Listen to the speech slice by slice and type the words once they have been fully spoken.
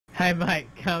Hey mate,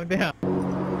 calm down.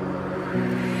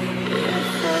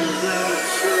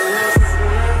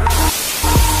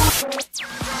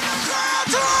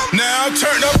 Now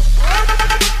turn up.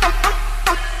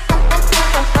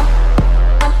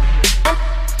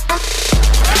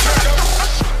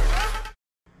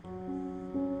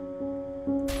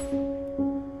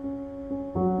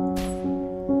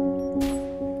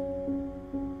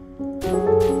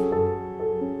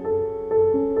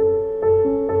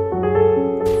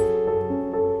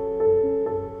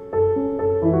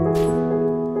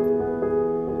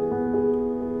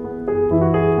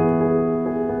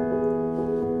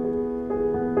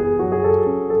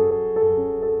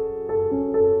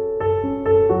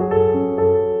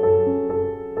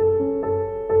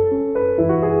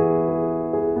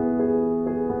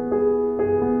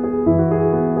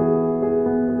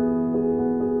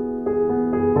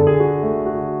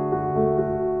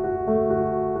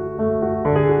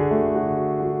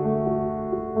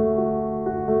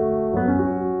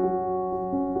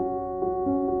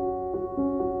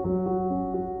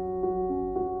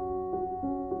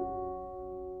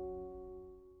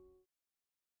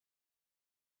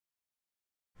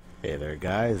 Hey there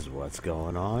guys, what's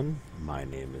going on? My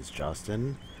name is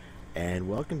Justin, and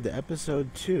welcome to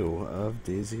episode 2 of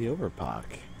DayZ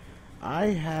Overpoch. I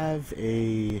have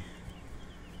a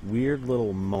weird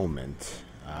little moment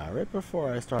right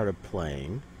before I started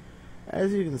playing.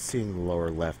 As you can see in the lower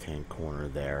left hand corner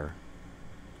there,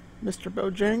 Mr.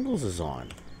 Bojangles is on.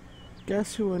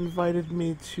 Guess who invited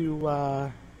me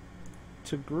to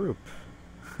group?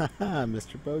 Haha,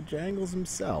 Mr. Bojangles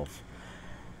himself.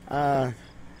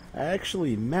 I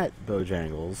actually met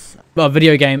Bojangles. Well,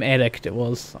 video game addict it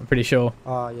was, I'm pretty sure.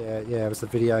 Oh, yeah, it was the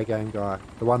video game guy.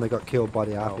 The one that got killed by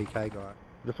the RPK guy.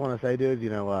 Just want to say, dude, you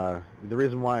know, the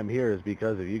reason why I'm here is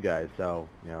because of you guys, so,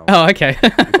 you know. Oh, okay.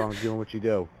 Keep on doing what you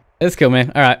do. That's cool,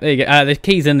 man. Alright, there you go. The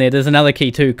key's in there. There's another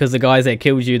key, too, because the guys that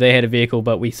killed you, they had a vehicle,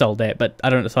 but we sold that. But I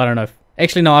don't know if...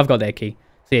 Actually, no, I've got that key.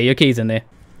 So, yeah, your key's in there.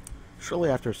 Shortly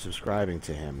after subscribing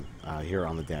to him here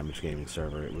on the DamgedGaming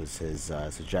server, it was his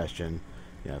suggestion,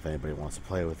 you know, if anybody wants to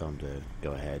play with him, to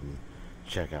go ahead and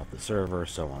check out the server,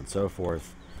 so on and so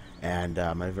forth. And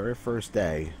my very first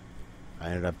day, I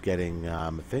ended up getting, I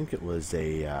think it was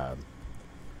an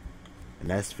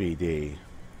SVD,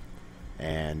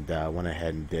 and went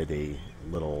ahead and did a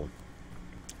little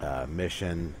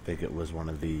mission. I think it was one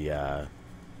of the,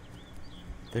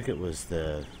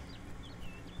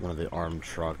 one of the armed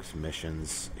trucks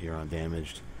missions here on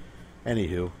Damaged.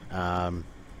 Anywho,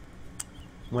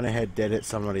 went ahead, did it.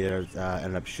 Somebody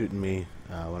ended up shooting me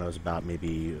when I was about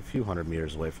maybe a few hundred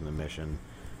meters away from the mission.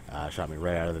 Shot me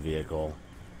right out of the vehicle,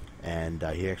 and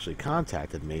he actually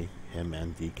contacted me, him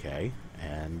and DK,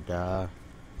 and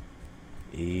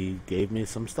he gave me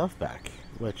some stuff back,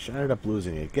 which I ended up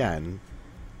losing again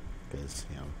because,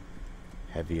 you know,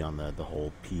 heavy on the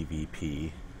whole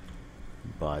PvP.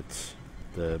 But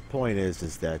the point is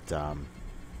that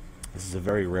this is a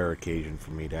very rare occasion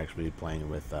for me to actually be playing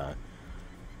with a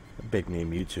big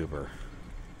name YouTuber.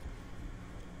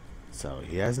 So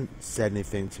he hasn't said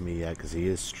anything to me yet because he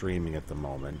is streaming at the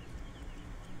moment.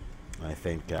 I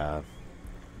think the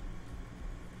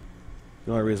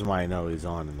only reason why I know he's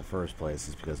on in the first place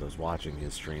is because I was watching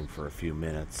his stream for a few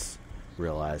minutes,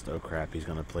 realized, oh crap, he's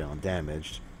gonna play on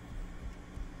Damaged.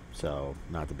 So,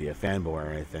 not to be a fanboy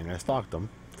or anything, I stalked him.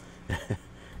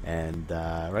 And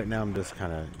right now I'm just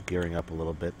kind of gearing up a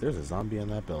little bit. There's a zombie in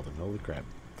that building, holy crap.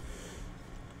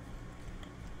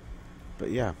 But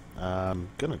yeah, I'm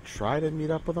gonna try to meet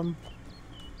up with him.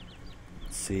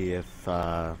 See if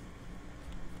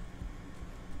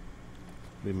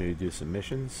we maybe do some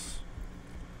missions.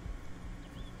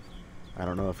 I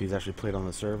don't know if he's actually played on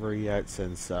the server yet,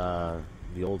 since the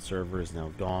old server is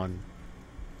now gone.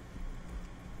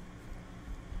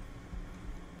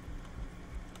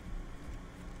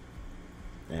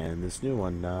 And this new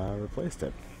one replaced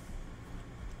it.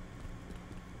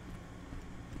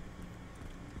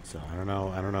 So I don't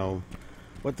know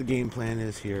what the game plan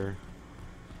is here.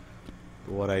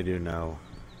 But what I do know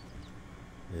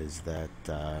is that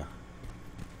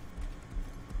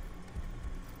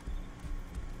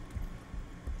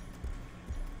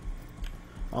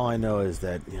all I know is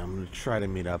that, you know, I'm gonna try to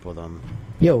meet up with him.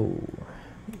 Yo,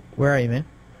 where are you, man?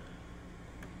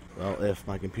 Well, if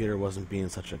my computer wasn't being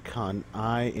such a cunt,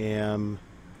 I am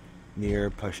near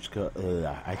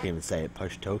Pushtoka. I can't even say it.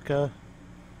 Pushtoka.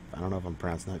 I don't know if I'm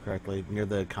pronouncing that correctly. Near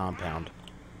the compound.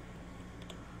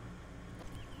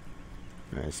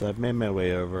 Alright, so I've made my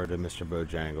way over to Mr.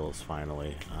 Bojangles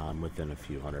finally. I'm within a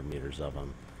few hundred meters of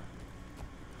him.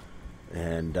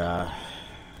 And I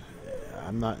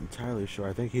I'm not entirely sure.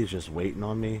 I think he's just waiting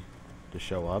on me to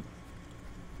show up.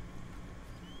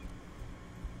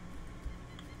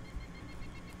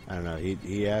 I don't know.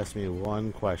 He asked me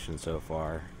one question so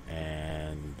far,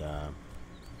 and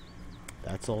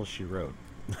that's all she wrote.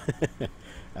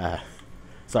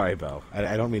 Sorry, Bo.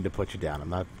 I don't mean to put you down. I'm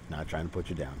not trying to put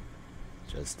you down.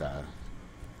 Just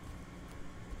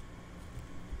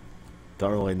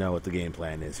don't really know what the game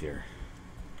plan is here.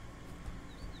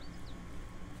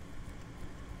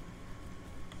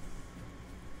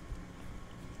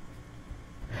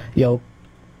 Yo,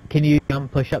 can you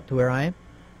push up to where I am?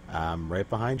 I'm right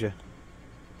behind you.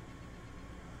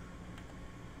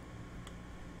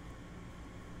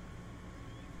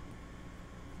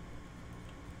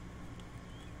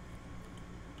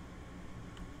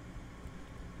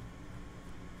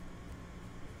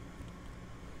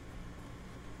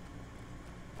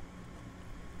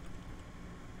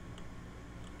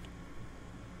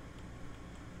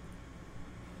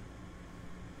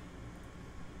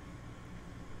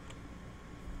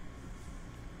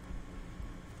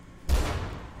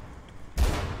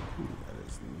 That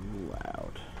is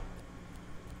loud.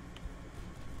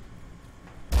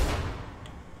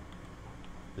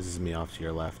 This is me off to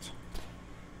your left.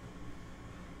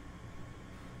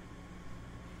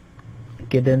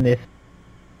 Get in this.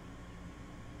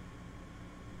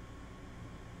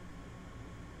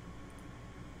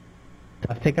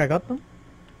 I think I got them.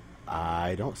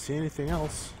 I don't see anything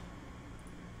else.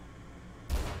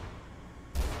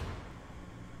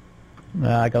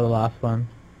 I got the last one.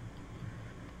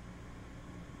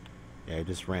 Yeah, I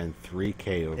just ran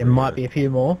 3K over There might be here. a few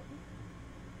more.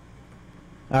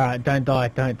 Alright, don't die,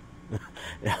 don't.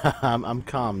 I'm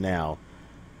calm now.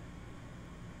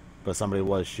 But somebody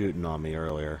was shooting on me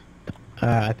earlier.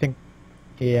 I think,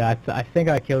 yeah, I think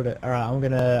I killed it. Alright,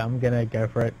 I'm gonna go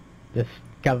for it. Just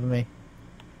cover me.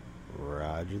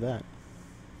 Roger that.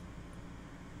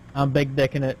 I'm big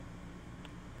dicking it.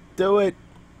 Do it!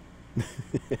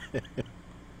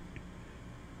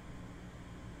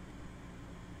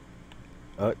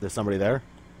 Oh, there's somebody there.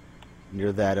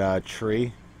 Near that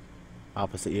tree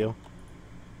opposite you.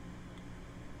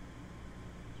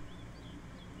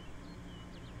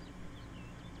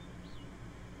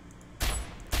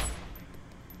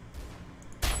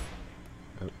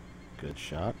 Oh, good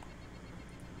shot.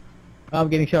 I'm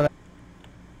getting shot at.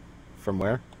 From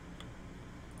where?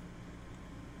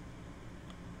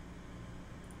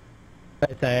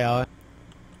 It's AI.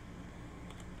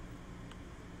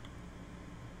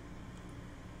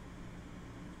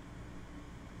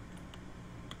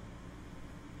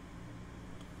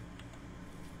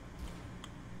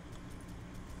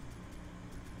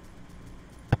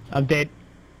 I'm dead.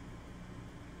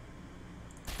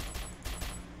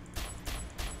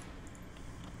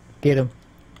 Get him.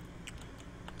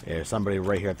 Yeah, there's somebody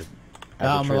right here at the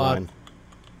I'm tree alive. line.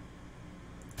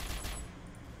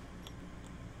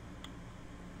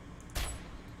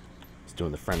 He's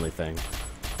doing the friendly thing.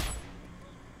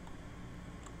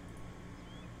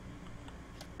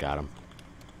 Got him.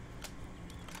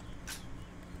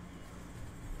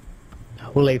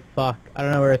 Holy fuck. I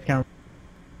don't know where it's coming from.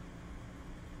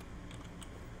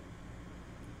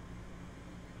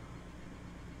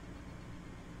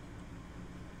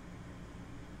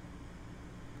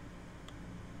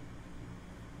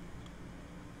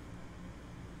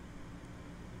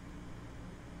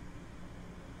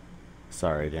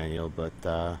 Sorry, Daniel, but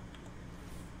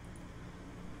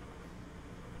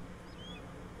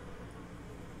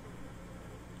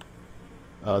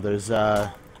oh, there's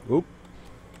oop.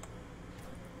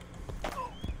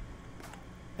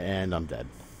 And I'm dead.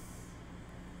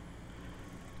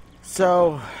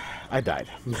 So, I died.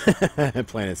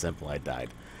 Plain and simple, I died.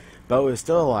 But we're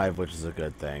still alive, which is a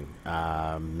good thing.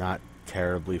 Not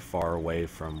terribly far away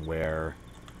from where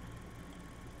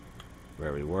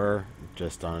we were.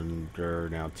 Just under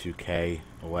now 2K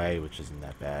away, which isn't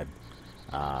that bad.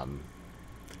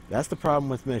 That's the problem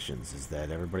with missions, is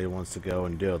that everybody wants to go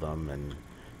and do them, and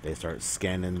they start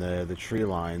scanning the tree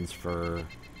lines for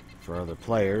other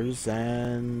players,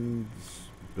 and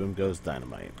boom goes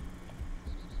dynamite.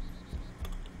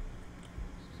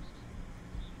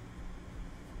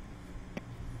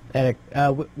 Eric,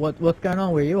 what's going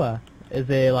on where you are? Is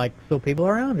there like still people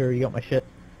around, or you got my shit?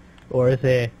 Or is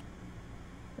there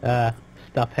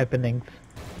stuff happening?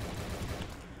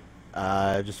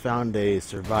 I just found a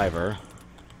survivor.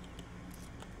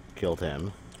 Killed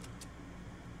him.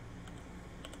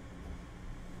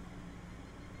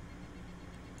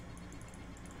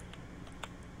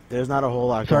 There's not a whole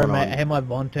lot Sorry, going mate, on. I had my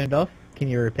Vaughn turned off. Can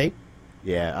you repeat?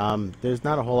 Yeah, there's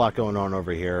not a whole lot going on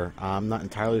over here. I'm not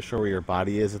entirely sure where your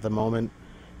body is at the moment,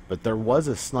 But there was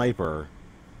a sniper.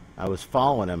 I was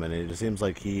following him, and it just seems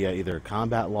like he either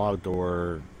combat logged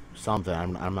or something.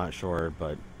 I'm not sure,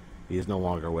 but he is no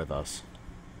longer with us.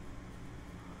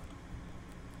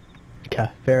 Okay,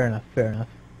 fair enough, fair enough.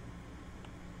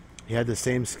 He had the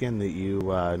same skin that you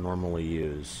normally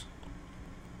use.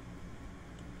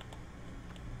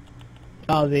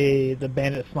 Oh, the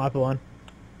bandit sniper one.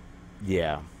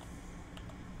 Yeah.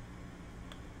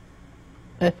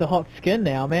 That's a hot skin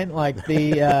now, man. Like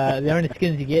the the only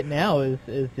skins you get now is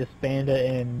just bandit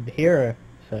and hero.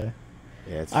 So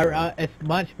Yeah, it's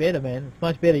much better, man. It's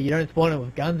much better. You don't spawn it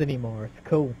with guns anymore. It's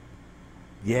cool.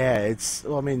 yeah, it's...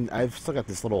 Well, I mean, I've still got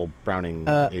this little Browning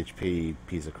HP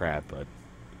piece of crap, but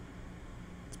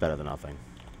it's better than nothing.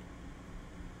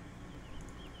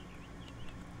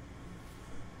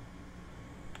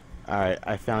 Alright,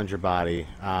 I found your body.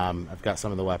 I've got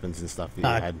some of the weapons and stuff that you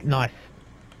had. Nice.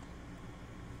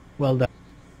 Well done.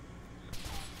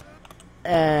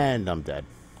 And I'm dead.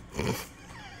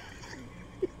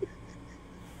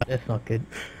 That's not good.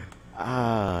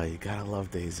 Ah, you gotta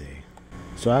love DayZ.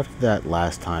 So after that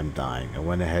last time dying, I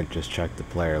went ahead and just checked the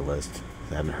player list.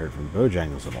 I haven't heard from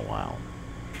Bojangles in a while.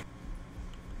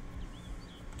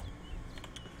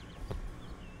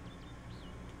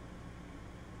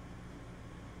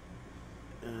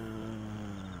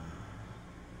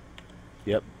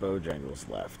 Yep, Bojangles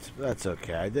left. That's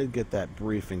okay. I did get that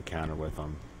brief encounter with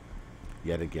him.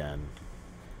 Yet again.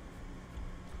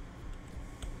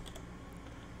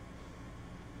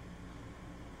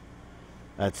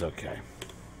 That's okay.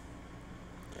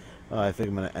 I think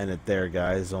I'm going to end it there,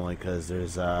 guys, only because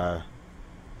there's not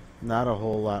a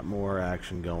whole lot more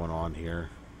action going on here.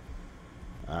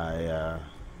 I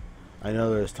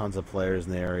know there's tons of players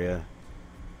in the area,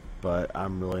 but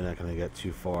I'm really not going to get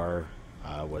too far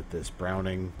with this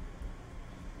Browning,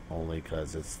 only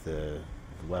because it's the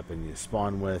weapon you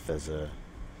spawn with as a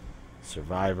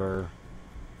survivor.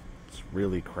 It's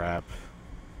really crap.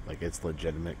 Like, it's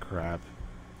legitimate crap.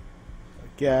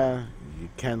 Like, yeah, you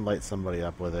can light somebody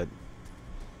up with it,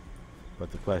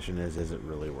 but the question is it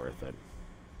really worth it?